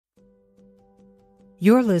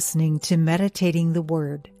You're listening to Meditating the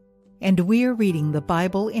Word, and we are reading the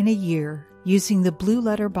Bible in a year using the Blue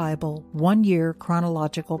Letter Bible 1-year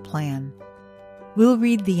chronological plan. We'll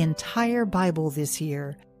read the entire Bible this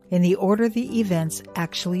year in the order the events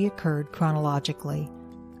actually occurred chronologically.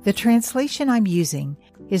 The translation I'm using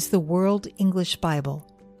is the World English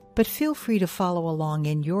Bible, but feel free to follow along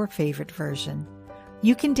in your favorite version.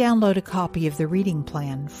 You can download a copy of the reading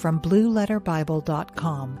plan from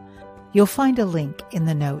blueletterbible.com. You'll find a link in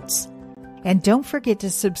the notes. And don't forget to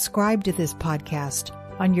subscribe to this podcast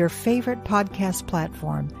on your favorite podcast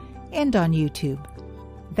platform and on YouTube.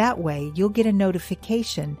 That way, you'll get a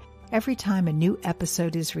notification every time a new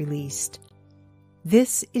episode is released.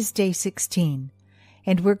 This is day 16,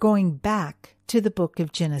 and we're going back to the book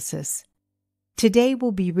of Genesis. Today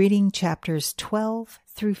we'll be reading chapters 12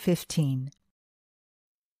 through 15.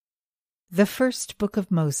 The first book of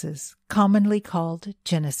Moses, commonly called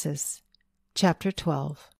Genesis, chapter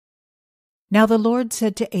 12. Now the Lord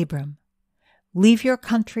said to Abram, "Leave your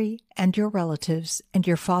country and your relatives and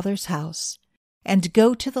your father's house, and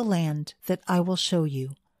go to the land that I will show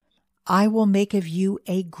you. I will make of you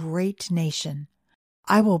a great nation.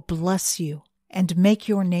 I will bless you and make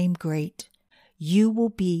your name great. You will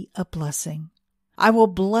be a blessing. I will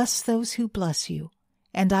bless those who bless you,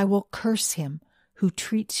 and I will curse him who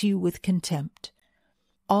treats you with contempt.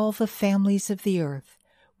 All the families of the earth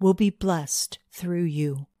will be blessed through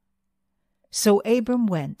you." So Abram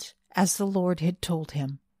went, as the Lord had told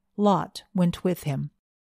him. Lot went with him.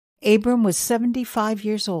 Abram was 75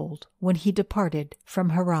 years old when he departed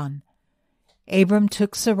from Haran. Abram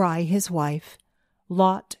took Sarai his wife,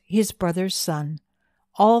 Lot his brother's son,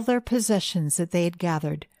 all their possessions that they had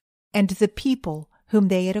gathered, and the people whom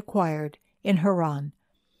they had acquired in Haran,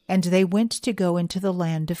 and they went to go into the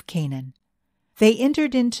land of Canaan. They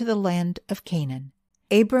entered into the land of Canaan.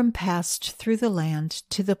 Abram passed through the land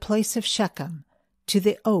to the place of Shechem, to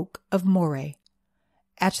the oak of Moreh.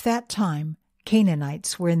 At that time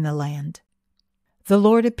Canaanites were in the land. The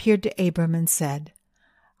Lord appeared to Abram and said,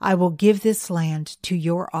 "I will give this land to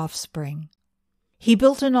your offspring." He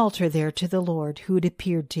built an altar there to the Lord who had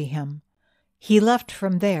appeared to him. He left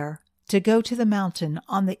from there to go to the mountain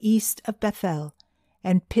on the east of Bethel,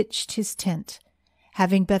 and pitched his tent,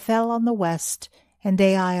 having Bethel on the west and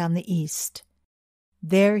Ai on the east.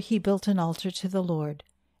 There he built an altar to the Lord,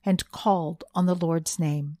 and called on the Lord's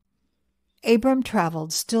name. Abram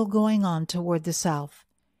traveled, still going on toward the south.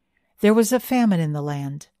 There was a famine in the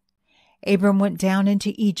land. Abram went down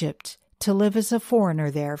into Egypt to live as a foreigner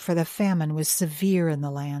there, for the famine was severe in the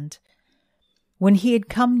land. When he had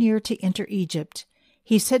come near to enter Egypt,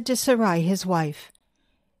 he said to Sarai his wife,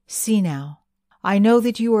 "See now, I know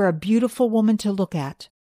that you are a beautiful woman to look at.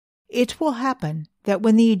 It will happen that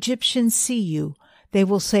when the Egyptians see you, they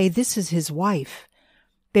will say, 'This is his wife.'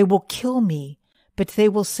 They will kill me, but they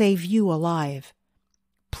will save you alive.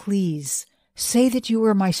 Please, say that you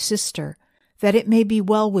are my sister, that it may be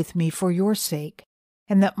well with me for your sake,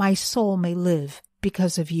 and that my soul may live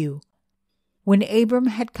because of you." When Abram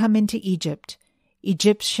had come into Egypt,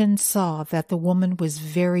 Egyptians saw that the woman was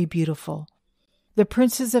very beautiful. The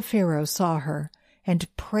princes of Pharaoh saw her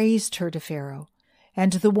and praised her to Pharaoh,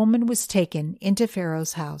 and the woman was taken into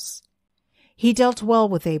Pharaoh's house. He dealt well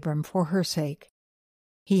with Abram for her sake.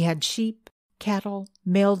 He had sheep, cattle,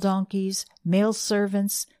 male donkeys, male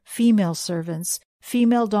servants, female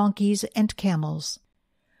donkeys, and camels.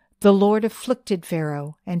 The Lord afflicted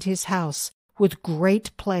Pharaoh and his house with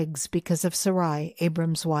great plagues because of Sarai,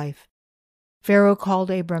 Abram's wife. Pharaoh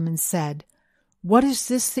called Abram and said, "What is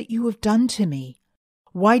this that you have done to me?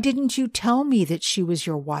 Why didn't you tell me that she was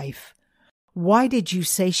your wife? Why did you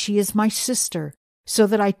say she is my sister, so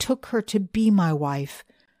that I took her to be my wife?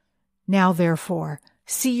 Now, therefore,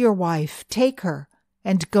 see your wife, take her,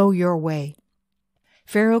 and go your way."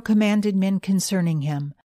 Pharaoh commanded men concerning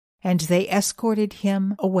him, and they escorted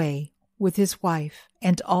him away with his wife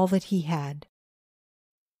and all that he had.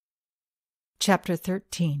 Chapter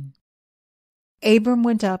 13. Abram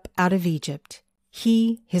went up out of Egypt,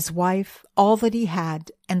 he, his wife, all that he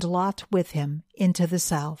had, and Lot with him, into the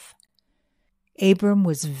south. Abram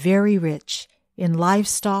was very rich in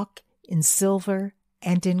livestock, in silver,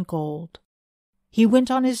 and in gold. He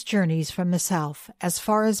went on his journeys from the south as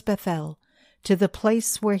far as Bethel, to the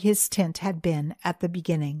place where his tent had been at the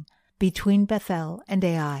beginning, between Bethel and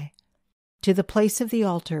Ai, to the place of the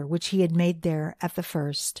altar which he had made there at the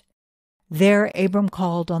first. There Abram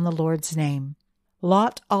called on the Lord's name.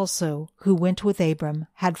 Lot also, who went with Abram,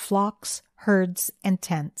 had flocks, herds, and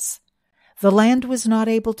tents. The land was not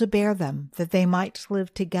able to bear them, that they might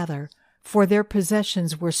live together, for their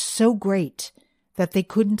possessions were so great that they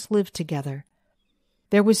couldn't live together.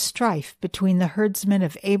 there was strife between the herdsmen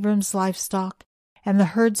of Abram's livestock and the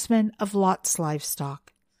herdsmen of Lot's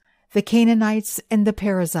livestock. The Canaanites and the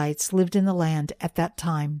Perizzites lived in the land at that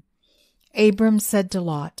time. Abram said to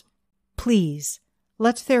Lot, "Please,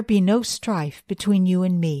 let there be no strife between you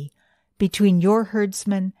and me, between your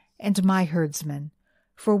herdsmen and my herdsmen,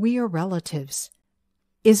 for we are relatives.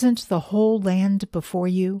 Isn't the whole land before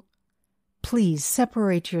you? Please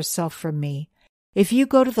separate yourself from me. If you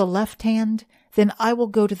go to the left hand, then I will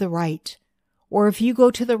go to the right, or if you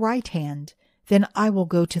go to the right hand, then I will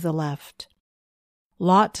go to the left."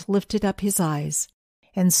 Lot lifted up his eyes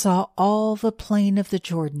and saw all the plain of the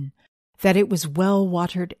Jordan, that it was well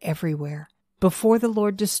watered everywhere, before the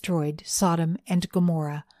Lord destroyed Sodom and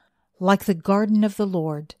Gomorrah, like the garden of the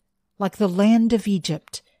Lord, like the land of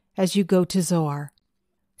Egypt, as you go to Zoar.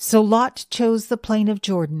 So Lot chose the plain of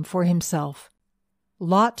Jordan for himself.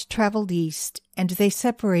 Lot traveled east, and they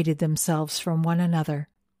separated themselves from one another.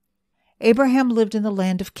 Abraham lived in the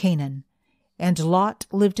land of Canaan, and Lot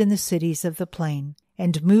lived in the cities of the plain,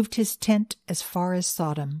 and moved his tent as far as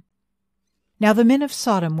Sodom. Now the men of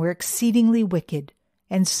Sodom were exceedingly wicked,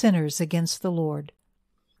 and sinners against the Lord.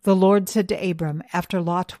 The Lord said to Abram, after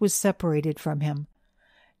Lot was separated from him,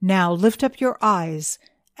 "Now lift up your eyes,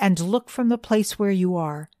 and look from the place where you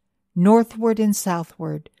are, northward and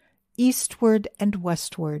southward, eastward and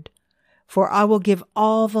westward, for I will give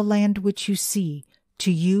all the land which you see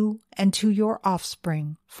to you and to your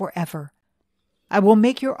offspring forever. I will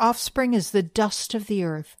make your offspring as the dust of the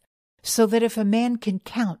earth, so that if a man can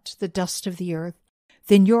count the dust of the earth,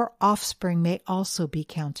 then your offspring may also be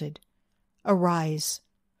counted. Arise,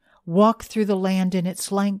 walk through the land in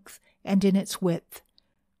its length and in its width,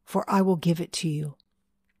 for I will give it to you."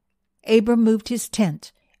 Abram moved his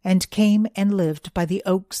tent and came and lived by the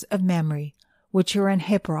oaks of Mamre, which are in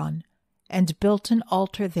Hebron, and built an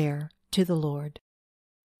altar there to the Lord.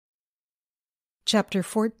 Chapter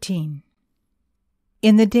 14.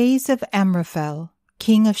 In the days of Amraphel,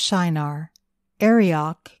 king of Shinar,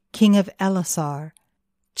 Arioch, king of Elasar,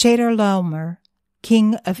 Chedorlaomer,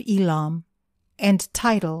 king of Elam, and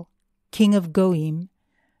Tidal, king of Goim,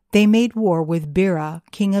 they made war with Bera,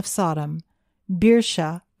 king of Sodom,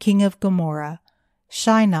 Birsha, king of Gomorrah,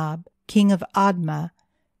 Shinab, king of Admah,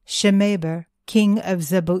 Shemeber, king of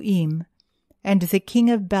Zeboim, and the king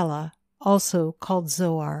of Bela, also called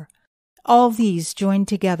Zoar. All these joined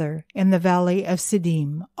together in the valley of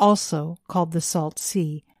Siddim, also called the Salt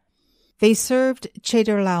Sea. They served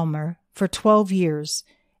Chedorlaomer for 12 years,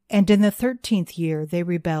 and in the 13th year they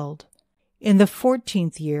rebelled. In the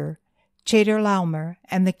 14th year, Chedorlaomer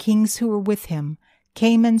and the kings who were with him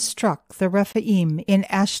came and struck the Rephaim in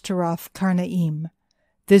Ashtaroth Karnaim,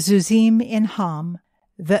 the Zuzim in Ham,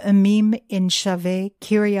 the Emim in Shaveh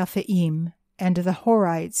Kiriathaim, and the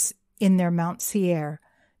Horites in their Mount Seir,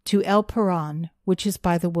 to El Paran, which is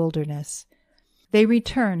by the wilderness. They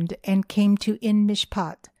returned and came to En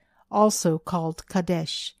Mishpat, also called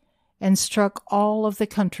Kadesh, and struck all of the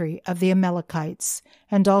country of the Amalekites,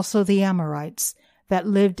 and also the Amorites, that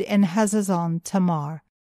lived in Hazazon Tamar,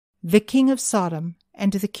 the king of Sodom,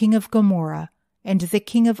 and the king of Gomorrah, and the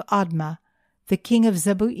king of Admah, the king of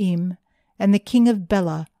Zeboim, and the king of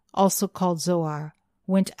Bela, also called Zoar,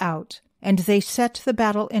 went out, and they set the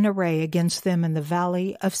battle in array against them in the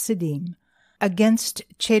valley of Siddim, against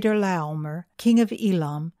Chedorlaomer, king of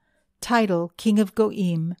Elam, Tidal, king of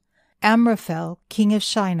Goim, Amraphel, king of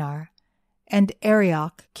Shinar, and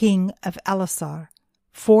Arioch, king of Elasar,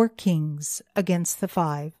 4 kings against the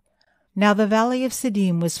 5. Now the valley of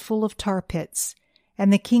Siddim was full of tar pits,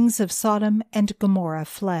 and the kings of Sodom and Gomorrah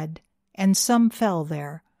fled, and some fell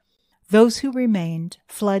there. Those who remained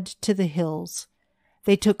fled to the hills.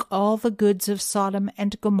 They took all the goods of Sodom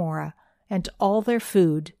and Gomorrah, and all their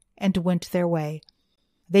food, and went their way.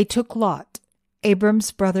 They took Lot,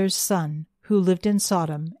 Abram's brother's son, who lived in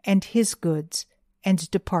Sodom, and his goods, and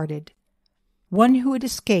departed. One who had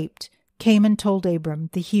escaped came and told Abram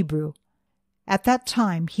the Hebrew. At that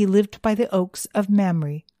time he lived by the oaks of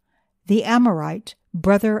Mamre, the Amorite,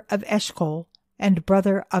 brother of Eshcol, and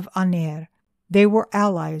brother of Aner. They were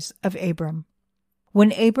allies of Abram.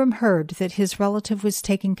 When Abram heard that his relative was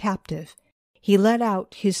taken captive, he led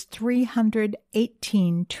out his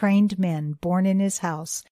 318 trained men born in his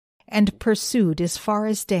house, and pursued as far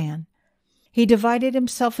as Dan. He divided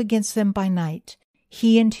himself against them by night,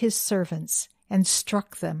 he and his servants, and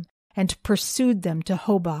struck them, and pursued them to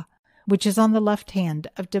Hobah, which is on the left hand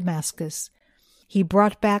of Damascus. He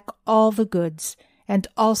brought back all the goods, and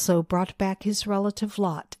also brought back his relative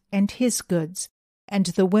Lot, and his goods, and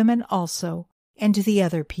the women also, and the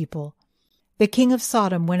other people. The king of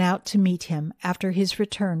Sodom went out to meet him after his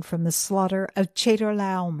return from the slaughter of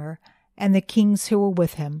Chedorlaomer and the kings who were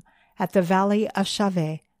with him at the valley of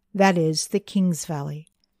Shaveh, that is, the king's valley.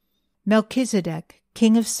 Melchizedek,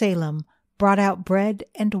 king of Salem, brought out bread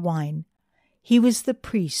and wine. He was the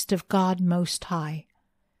priest of God Most High.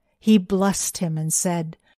 He blessed him and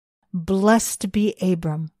said, "Blessed be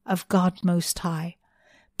Abram of God Most High,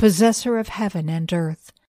 possessor of heaven and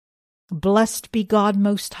earth. Blessed be God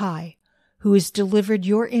Most High, who has delivered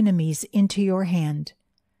your enemies into your hand."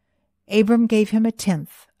 Abram gave him a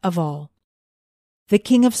tenth of all. The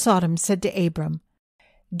king of Sodom said to Abram,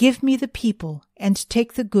 "Give me the people and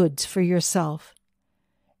take the goods for yourself."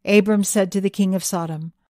 Abram said to the king of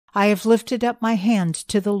Sodom, "I have lifted up my hand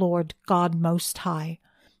to the Lord God Most High,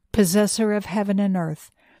 possessor of heaven and earth,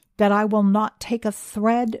 that I will not take a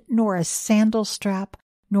thread nor a sandal strap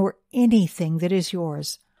nor anything that is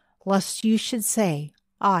yours, lest you should say,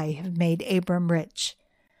 'I have made Abram rich.'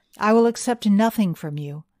 I will accept nothing from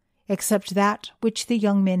you, except that which the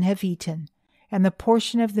young men have eaten, and the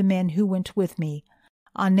portion of the men who went with me,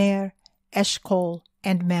 Aner, Eshcol,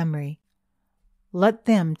 and Mamre. Let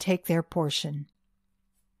them take their portion."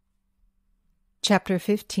 Chapter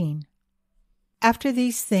 15. After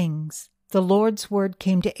these things, the Lord's word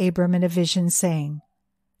came to Abram in a vision, saying,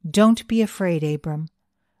 "Don't be afraid, Abram.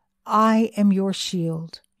 I am your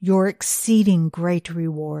shield, your exceeding great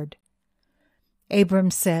reward." Abram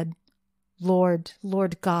said, Lord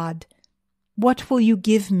God, what will you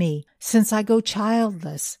give me, since I go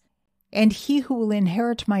childless? And he who will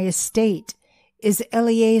inherit my estate is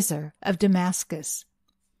Eliezer of Damascus."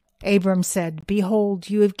 Abram said, "Behold,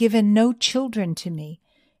 you have given no children to me,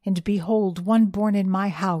 and behold, one born in my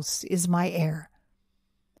house is my heir."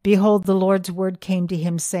 Behold, the Lord's word came to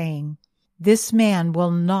him, saying, "This man will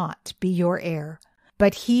not be your heir,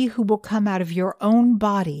 but he who will come out of your own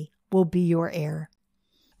body will be your heir."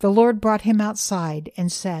 The Lord brought him outside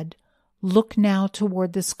and said, "Look now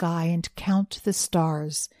toward the sky and count the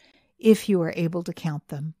stars, if you are able to count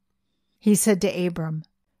them." He said to Abram,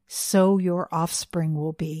 "So your offspring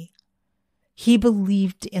will be." He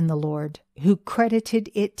believed in the Lord, who credited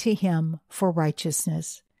it to him for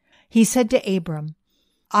righteousness. He said to Abram,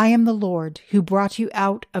 "I am the Lord who brought you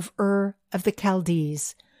out of Ur of the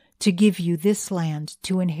Chaldees to give you this land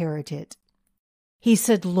to inherit it." He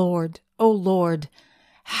said, "Lord, O Lord,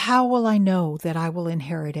 how will I know that I will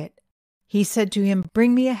inherit it?" He said to him,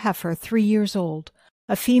 "Bring me a heifer 3 years old,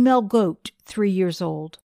 a female goat 3 years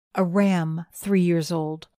old, a ram 3 years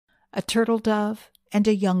old, a turtle dove, and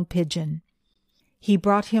a young pigeon." He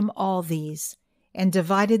brought him all these, and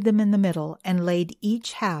divided them in the middle, and laid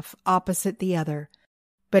each half opposite the other.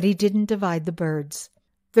 But he didn't divide the birds.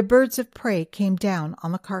 The birds of prey came down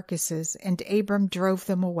on the carcasses, and Abram drove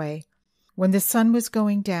them away. When the sun was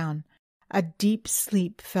going down, a deep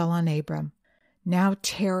sleep fell on Abram. Now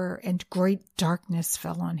terror and great darkness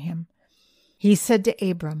fell on him. He said to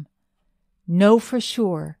Abram, "Know for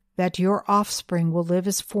sure that your offspring will live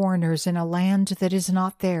as foreigners in a land that is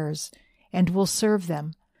not theirs, and will serve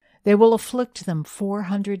them. They will afflict them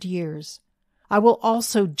 400 years. I will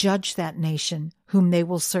also judge that nation whom they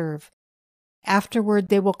will serve. Afterward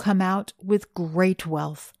they will come out with great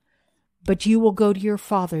wealth, but you will go to your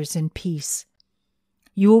fathers in peace.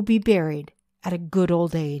 You will be buried at a good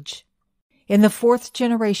old age. In the 4th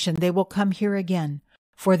generation they will come here again,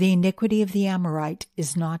 for the iniquity of the Amorite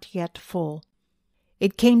is not yet full."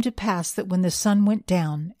 It came to pass that when the sun went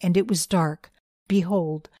down and it was dark,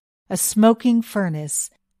 behold, a smoking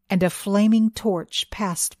furnace and a flaming torch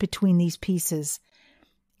passed between these pieces.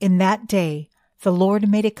 In that day the Lord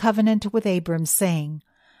made a covenant with Abram, saying,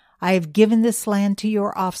 "I have given this land to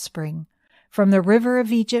your offspring, from the river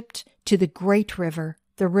of Egypt to the great river,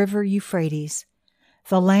 the river Euphrates,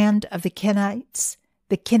 the land of the Kenites,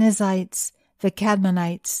 the Kenizzites, the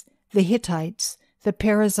Cadmonites, the Hittites, the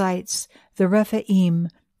Perizzites, the Rephaim,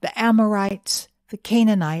 the Amorites, the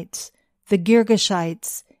Canaanites, the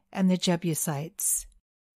Girgashites, and the Jebusites."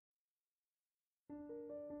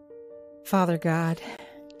 Father God,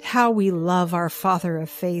 how we love our father of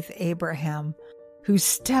faith, Abraham, who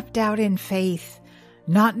stepped out in faith,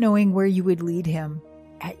 not knowing where you would lead him,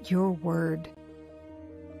 at your word.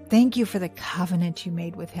 Thank you for the covenant you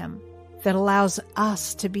made with him that allows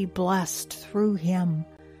us to be blessed through him.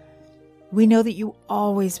 We know that you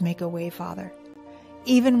always make a way, Father,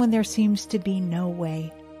 even when there seems to be no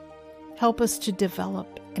way. Help us to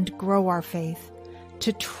develop and grow our faith,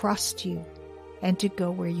 to trust you, and to go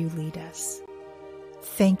where you lead us.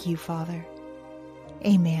 Thank you, Father.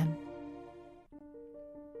 Amen.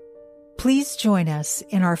 Please join us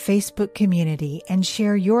in our Facebook community and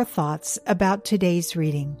share your thoughts about today's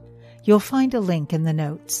reading. You'll find a link in the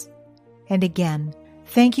notes. And again,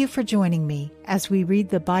 thank you for joining me as we read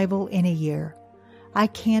the Bible in a year. I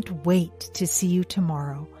can't wait to see you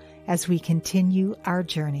tomorrow as we continue our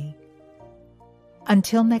journey.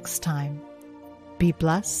 Until next time, be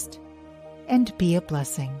blessed and be a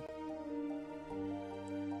blessing.